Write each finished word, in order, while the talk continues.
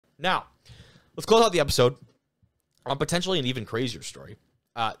Now, let's close out the episode on potentially an even crazier story.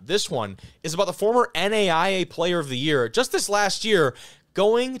 This one is about the former NAIA Player of the Year, just this last year,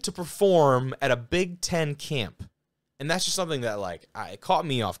 going to perform at a Big Ten camp. And that's just something that, it caught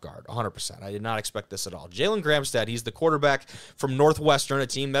me off guard, 100%. I did not expect this at all. Jalyn Gramstad, he's the quarterback from Northwestern, a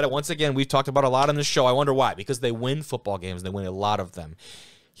team that, once again, we've talked about a lot on this show. I wonder why. Because they win football games. They win a lot of them.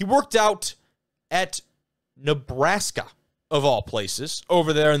 He worked out at Nebraska, of all places,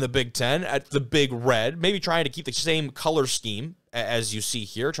 over there in the Big Ten, at the Big Red, maybe trying to keep the same color scheme as you see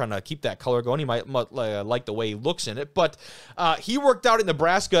here, trying to keep that color going. He might like the way he looks in it. But he worked out at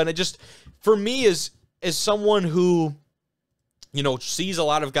Nebraska, and it just, for me, is someone who, sees a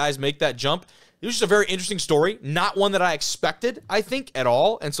lot of guys make that jump. It was just a very interesting story, not one that I expected, I think, at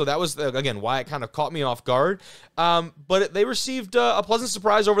all. And so that was, again, why it kind of caught me off guard. But they received a pleasant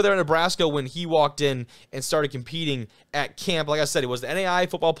surprise over there in Nebraska when he walked in and started competing at camp. Like I said, it was the NAIA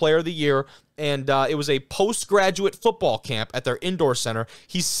Football Player of the Year, and it was a postgraduate football camp at their indoor center.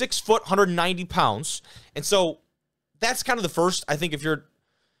 He's 6 foot, 190 pounds. And so that's kind of the first, I think, if you're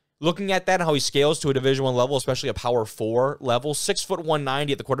looking at that and how he scales to a Division I level, especially a Power 4 level, 6 foot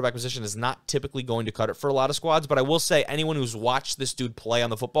 190 at the quarterback position is not typically going to cut it for a lot of squads. But I will say anyone who's watched this dude play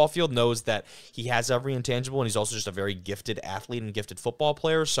on the football field knows that he has every intangible, and he's also just a very gifted athlete and gifted football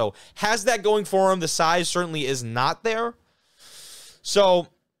player. So has that going for him. The size certainly is not there. So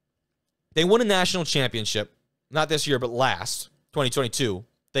they won a national championship, not this year, but last, 2022.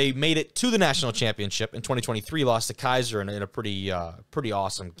 They made it to the national championship in 2023, lost to Kaiser in a pretty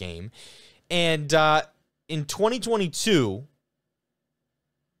awesome game. And in 2022,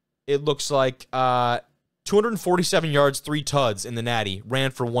 it looks like 247 yards, 3 tuds in the Natty,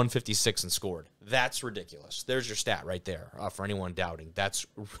 ran for 156 and scored. That's ridiculous. There's your stat right there for anyone doubting. That's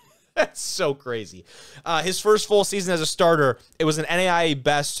so crazy. His first full season as a starter, it was an NAIA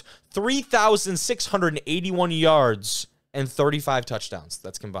best 3,681 yards and 35 touchdowns.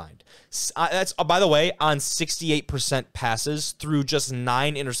 That's combined. That's, by the way, on 68% passes through just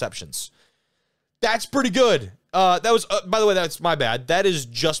 9 interceptions. That's pretty good. That was, by the way, that's my bad. That is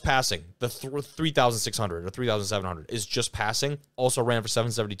just passing. The 3,600 or 3,700 is just passing. Also ran for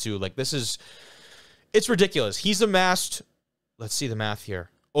 772. It's ridiculous. He's amassed, let's see the math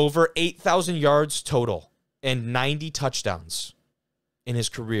here, over 8,000 yards total and 90 touchdowns in his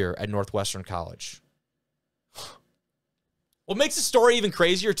career at Northwestern College. What makes the story even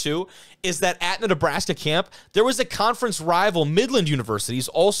crazier, too, is that at the Nebraska camp, there was a conference rival, Midland University's,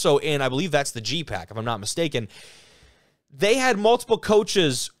 also in, I believe that's the GPAC, if I'm not mistaken. They had multiple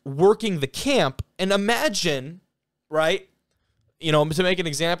coaches working the camp, and imagine, right, to make an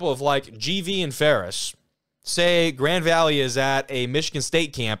example of GV and Ferris, say Grand Valley is at a Michigan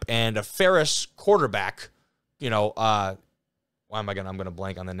State camp, and a Ferris quarterback, I'm gonna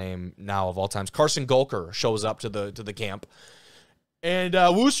blank on the name now of all times. Carson Gulker shows up to the camp, and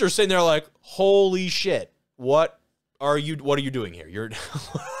Wooster's sitting there like, "Holy shit! What are you doing here? You're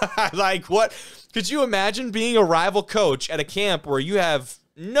what? Could you imagine being a rival coach at a camp where you have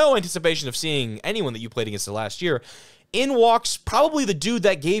no anticipation of seeing anyone that you played against the last year? In walks probably the dude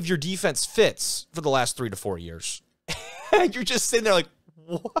that gave your defense fits for the last 3 to 4 years, and you're just sitting there like,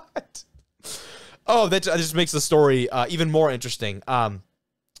 what?" Oh, that just makes the story even more interesting.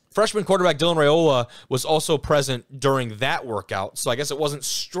 Freshman quarterback Dylan Raiola was also present during that workout, so I guess it wasn't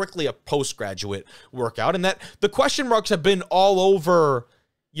strictly a postgraduate workout. And that the question marks have been all over,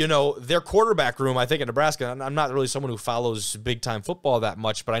 their quarterback room, I think, in Nebraska. I'm not really someone who follows big-time football that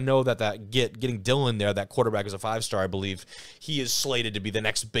much, but I know that getting Dylan there, that quarterback is a 5-star, I believe. He is slated to be the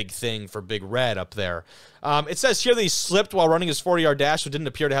next big thing for Big Red up there. It says here that he slipped while running his 40-yard dash, so didn't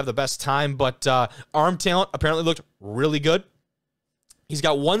appear to have the best time, but arm talent apparently looked really good. He's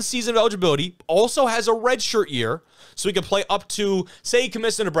got 1 season of eligibility, also has a redshirt year, so he can play up to, say he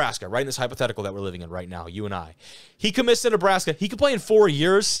commits to Nebraska, right, in this hypothetical that we're living in right now, you and I. He commits to Nebraska. He could play in 4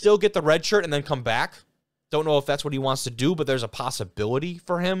 years, still get the redshirt, and then come back. Don't know if that's what he wants to do, but there's a possibility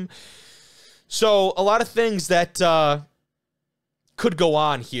for him. So a lot of things that could go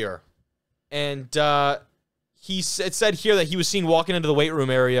on here. And it said here that he was seen walking into the weight room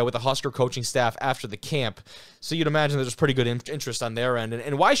area with the Husker coaching staff after the camp. So you'd imagine there's pretty good interest on their end.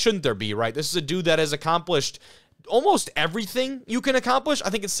 And why shouldn't there be, right? This is a dude that has accomplished almost everything you can accomplish. I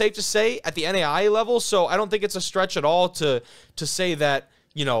think it's safe to say at the NAIA level. So I don't think it's a stretch at all to say that,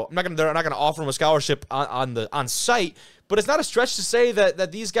 they're not going to offer him a scholarship on site. But it's not a stretch to say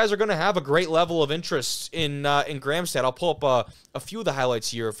that these guys are going to have a great level of interest in Gramstad. I'll pull up a few of the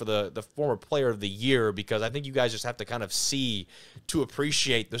highlights here for the former player of the year, because I think you guys just have to kind of see to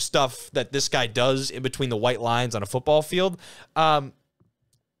appreciate the stuff that this guy does in between the white lines on a football field.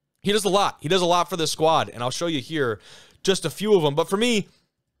 He does a lot. He does a lot for this squad, and I'll show you here just a few of them. But for me,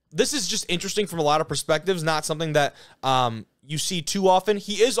 this is just interesting from a lot of perspectives, not something that you see too often.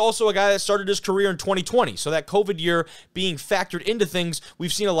 He is also a guy that started his career in 2020, so that COVID year being factored into things,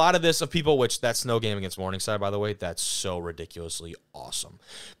 we've seen a lot of this of people, which that snow game against Morningside, by the way, that's so ridiculously awesome.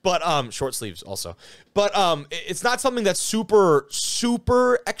 But short sleeves also. But it's not something that's super,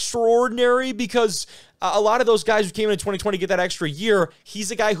 super extraordinary because a lot of those guys who came in 2020 get that extra year. He's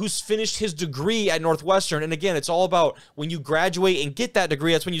a guy who's finished his degree at Northwestern. And again, it's all about when you graduate and get that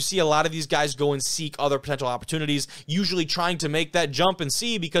degree, that's when you see a lot of these guys go and seek other potential opportunities, usually trying to make that jump and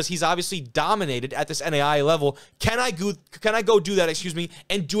see, because he's obviously dominated at this NAIA level. Can I go do that,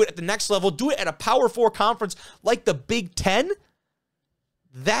 and do it at the next level, do it at a Power 4 conference like the Big Ten?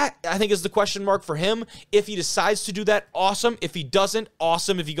 That, I think, is the question mark for him. If he decides to do that, awesome. If he doesn't,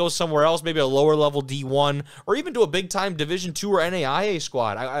 awesome. If he goes somewhere else, maybe a lower level D1 or even to a big time Division II or NAIA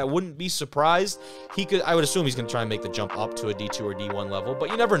squad, I wouldn't be surprised. I would assume he's going to try and make the jump up to a D2 or D1 level, but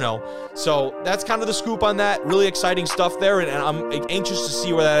you never know. So that's kind of the scoop on that. Really exciting stuff there, and I'm anxious to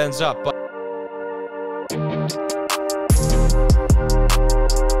see where that ends up. But